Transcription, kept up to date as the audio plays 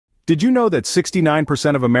Did you know that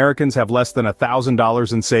 69% of Americans have less than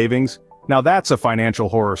 $1,000 in savings? Now that's a financial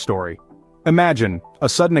horror story. Imagine, a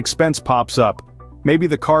sudden expense pops up. Maybe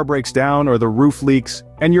the car breaks down or the roof leaks,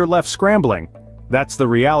 and you're left scrambling. That's the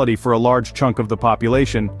reality for a large chunk of the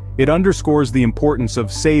population. It underscores the importance of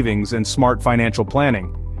savings and smart financial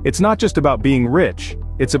planning. It's not just about being rich,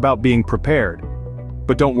 it's about being prepared.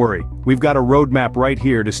 But don't worry, we've got a roadmap right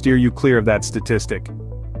here to steer you clear of that statistic.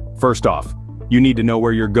 First off, you need to know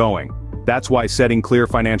where you're going. That's why setting clear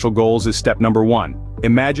financial goals is step number one.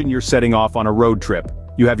 Imagine you're setting off on a road trip.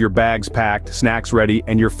 You have your bags packed, snacks ready,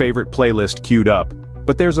 and your favorite playlist queued up.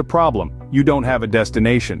 But there's a problem, you don't have a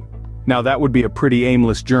destination. Now that would be a pretty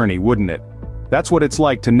aimless journey, wouldn't it? That's what it's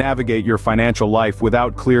like to navigate your financial life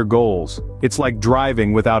without clear goals. It's like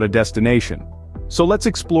driving without a destination. So let's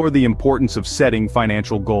explore the importance of setting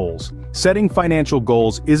financial goals. Setting financial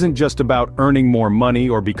goals isn't just about earning more money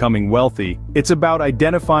or becoming wealthy, it's about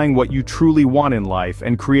identifying what you truly want in life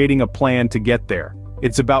and creating a plan to get there.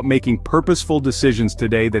 It's about making purposeful decisions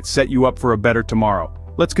today that set you up for a better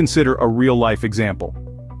tomorrow. Let's consider a real-life example.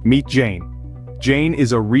 Meet Jane. Jane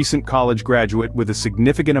is a recent college graduate with a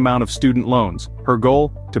significant amount of student loans. Her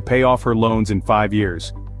goal? To pay off her loans in 5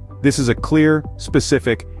 years. This is a clear,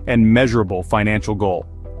 specific, and measurable financial goal.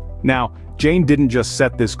 Now, Jane didn't just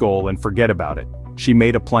set this goal and forget about it. She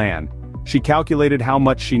made a plan. She calculated how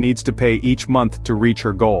much she needs to pay each month to reach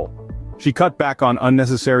her goal. She cut back on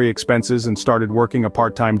unnecessary expenses and started working a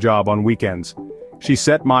part-time job on weekends. She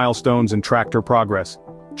set milestones and tracked her progress.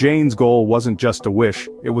 Jane's goal wasn't just a wish,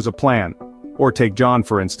 it was a plan. Or take John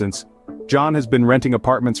for instance. John has been renting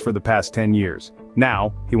apartments for the past 10 years.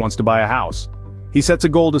 Now, he wants to buy a house. He sets a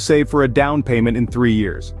goal to save for a down payment in 3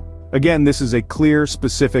 years. Again, this is a clear,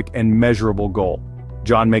 specific, and measurable goal.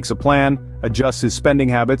 John makes a plan, adjusts his spending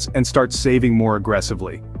habits, and starts saving more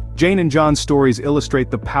aggressively. Jane and John's stories illustrate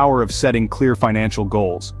the power of setting clear financial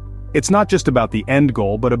goals. It's not just about the end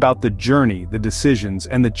goal, but about the journey, the decisions,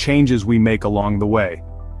 and the changes we make along the way.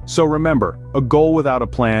 So remember, a goal without a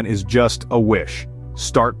plan is just a wish.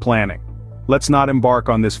 Start planning. Let's not embark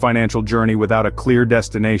on this financial journey without a clear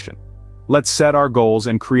destination. Let's set our goals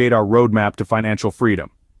and create our roadmap to financial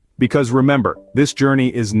freedom. Because remember, this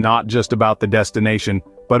journey is not just about the destination,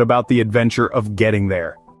 but about the adventure of getting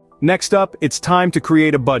there. Next up, it's time to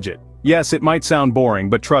create a budget. Yes, it might sound boring,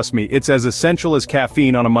 but trust me, it's as essential as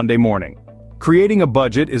caffeine on a Monday morning. Creating a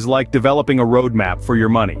budget is like developing a roadmap for your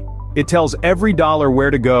money. It tells every dollar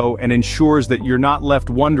where to go and ensures that you're not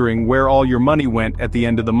left wondering where all your money went at the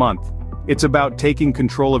end of the month. It's about taking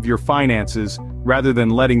control of your finances rather than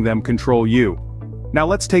letting them control you. Now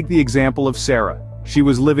let's take the example of Sarah. She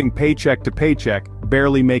was living paycheck to paycheck,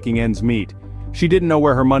 barely making ends meet. She didn't know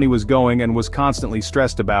where her money was going and was constantly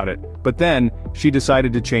stressed about it, but then, she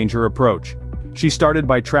decided to change her approach. She started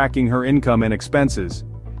by tracking her income and expenses.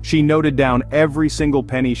 She noted down every single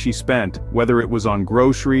penny she spent, whether it was on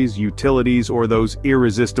groceries, utilities, or those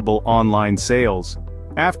irresistible online sales.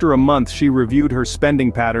 After a month, she reviewed her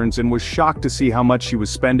spending patterns and was shocked to see how much she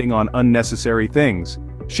was spending on unnecessary things.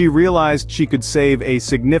 She realized she could save a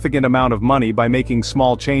significant amount of money by making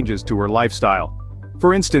small changes to her lifestyle.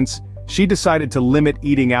 For instance, she decided to limit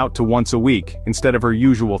eating out to once a week, instead of her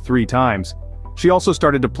usual 3 times. She also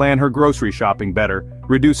started to plan her grocery shopping better,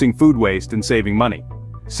 reducing food waste and saving money.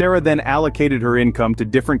 Sarah then allocated her income to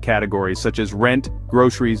different categories such as rent,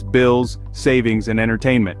 groceries, bills, savings, and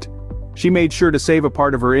entertainment. She made sure to save a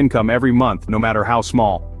part of her income every month, no matter how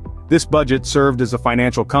small. This budget served as a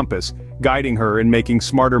financial compass, guiding her in making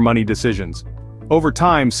smarter money decisions. Over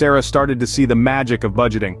time, Sarah started to see the magic of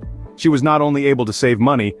budgeting. She was not only able to save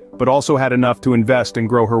money, but also had enough to invest and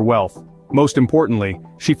grow her wealth. Most importantly,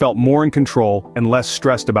 she felt more in control and less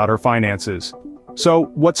stressed about her finances. So,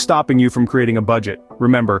 what's stopping you from creating a budget?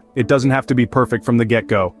 Remember, it doesn't have to be perfect from the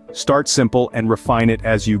get-go. Start simple and refine it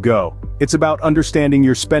as you go. It's about understanding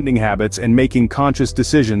your spending habits and making conscious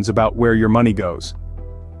decisions about where your money goes.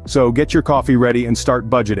 So get your coffee ready and start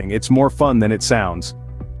budgeting. It's more fun than it sounds.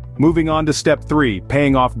 Moving on to step 3,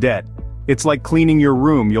 paying off debt. It's like cleaning your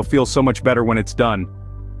room, you'll feel so much better when it's done.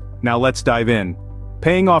 Now let's dive in.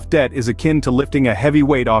 Paying off debt is akin to lifting a heavy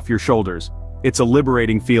weight off your shoulders. It's a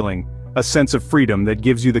liberating feeling, a sense of freedom that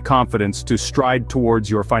gives you the confidence to stride towards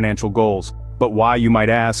your financial goals. But why, you might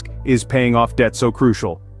ask, is paying off debt so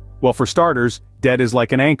crucial? Well, for starters, debt is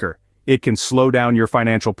like an anchor. It can slow down your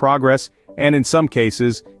financial progress, and in some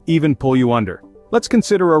cases, even pull you under. Let's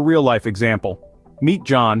consider a real-life example. Meet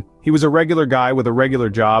John. He was a regular guy with a regular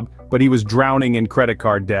job, but he was drowning in credit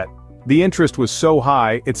card debt. The interest was so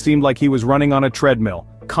high, it seemed like he was running on a treadmill,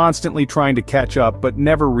 constantly trying to catch up but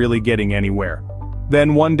never really getting anywhere.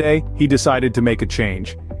 Then one day, he decided to make a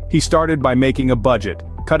change. He started by making a budget,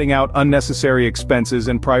 cutting out unnecessary expenses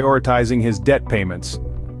and prioritizing his debt payments.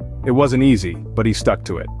 It wasn't easy, but he stuck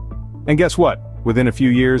to it. And guess what? Within a few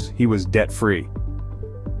years, he was debt-free.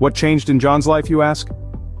 What changed in John's life, you ask?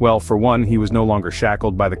 Well, for one, he was no longer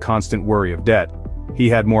shackled by the constant worry of debt. He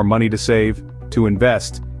had more money to save, to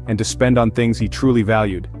invest, and to spend on things he truly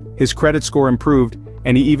valued. His credit score improved,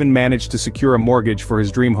 and he even managed to secure a mortgage for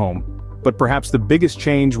his dream home. But perhaps the biggest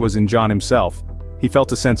change was in John himself. He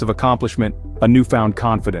felt a sense of accomplishment, a newfound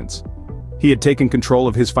confidence. He had taken control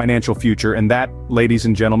of his financial future, and that, ladies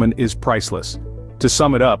and gentlemen, is priceless. To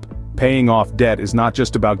sum it up, paying off debt is not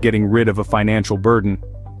just about getting rid of a financial burden.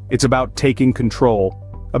 It's about taking control,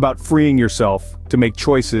 about freeing yourself to make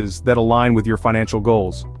choices that align with your financial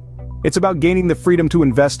goals. It's about gaining the freedom to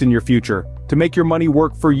invest in your future, to make your money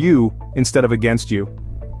work for you instead of against you.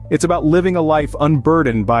 It's about living a life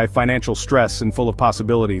unburdened by financial stress and full of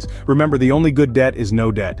possibilities. Remember, the only good debt is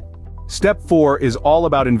no debt. Step 4 is all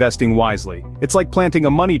about investing wisely. It's like planting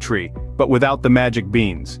a money tree, but without the magic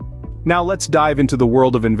beans. Now let's dive into the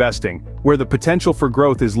world of investing, where the potential for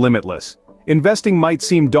growth is limitless. Investing might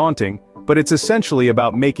seem daunting, but it's essentially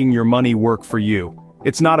about making your money work for you.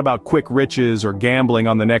 It's not about quick riches or gambling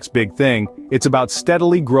on the next big thing, it's about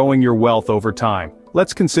steadily growing your wealth over time.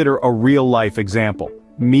 Let's consider a real-life example.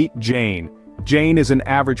 Meet Jane. Jane is an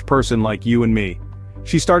average person like you and me.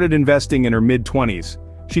 She started investing in her mid-20s.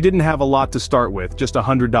 She didn't have a lot to start with, just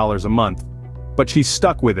 $100 a month. But she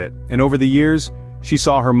stuck with it, and over the years, she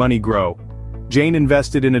saw her money grow. Jane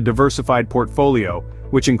invested in a diversified portfolio,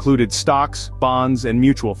 which included stocks, bonds, and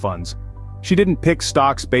mutual funds. She didn't pick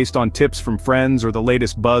stocks based on tips from friends or the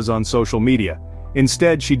latest buzz on social media.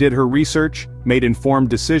 Instead, she did her research, made informed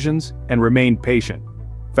decisions, and remained patient.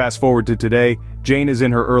 Fast forward to today, Jane is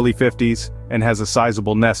in her early 50s and has a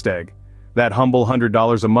sizable nest egg. That humble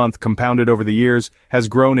 $100 a month compounded over the years has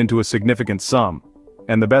grown into a significant sum.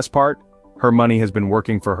 And the best part? Her money has been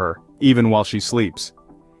working for her, even while she sleeps.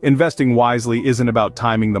 Investing wisely isn't about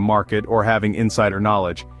timing the market or having insider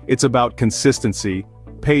knowledge. It's about consistency,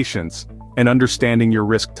 patience, and understanding your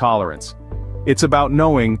risk tolerance. It's about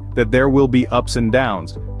knowing that there will be ups and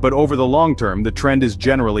downs, but over the long term, the trend is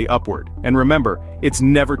generally upward. And remember, it's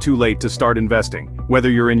never too late to start investing. Whether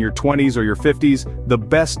you're in your 20s or your 50s, the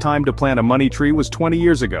best time to plant a money tree was 20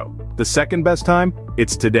 years ago. The second best time?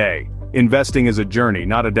 It's today. Investing is a journey,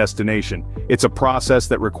 not a destination. It's a process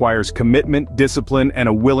that requires commitment, discipline, and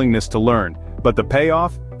a willingness to learn. But the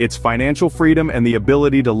payoff? It's financial freedom and the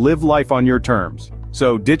ability to live life on your terms.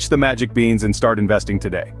 So ditch the magic beans and start investing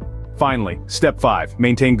today. Finally, step 5,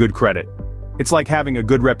 maintain good credit. It's like having a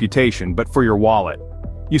good reputation, but for your wallet.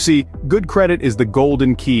 You see, good credit is the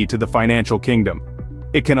golden key to the financial kingdom.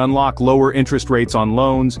 It can unlock lower interest rates on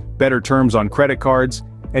loans, better terms on credit cards,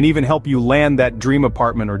 and even help you land that dream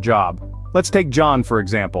apartment or job. Let's take John, for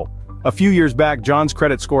example. A few years back, John's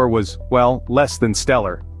credit score was, well, less than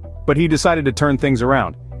stellar. But he decided to turn things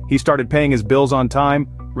around. He started paying his bills on time,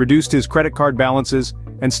 reduced his credit card balances,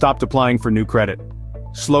 and stopped applying for new credit.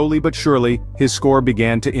 Slowly but surely, his score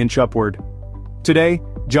began to inch upward. Today,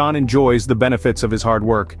 John enjoys the benefits of his hard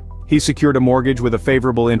work. He secured a mortgage with a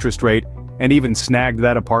favorable interest rate, and even snagged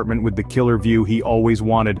that apartment with the killer view he always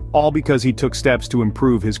wanted, all because he took steps to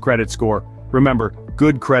improve his credit score. Remember,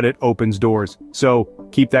 good credit opens doors, so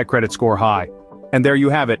keep that credit score high. And there you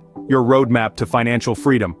have it, your roadmap to financial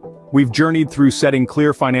freedom. We've journeyed through setting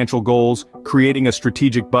clear financial goals, creating a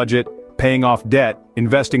strategic budget, paying off debt,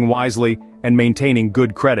 investing wisely, and maintaining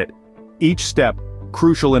good credit. Each step,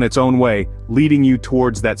 crucial in its own way, leading you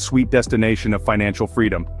towards that sweet destination of financial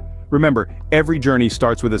freedom. Remember, every journey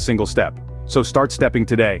starts with a single step. So start stepping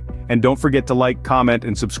today, and don't forget to like, comment,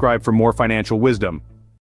 and subscribe for more financial wisdom.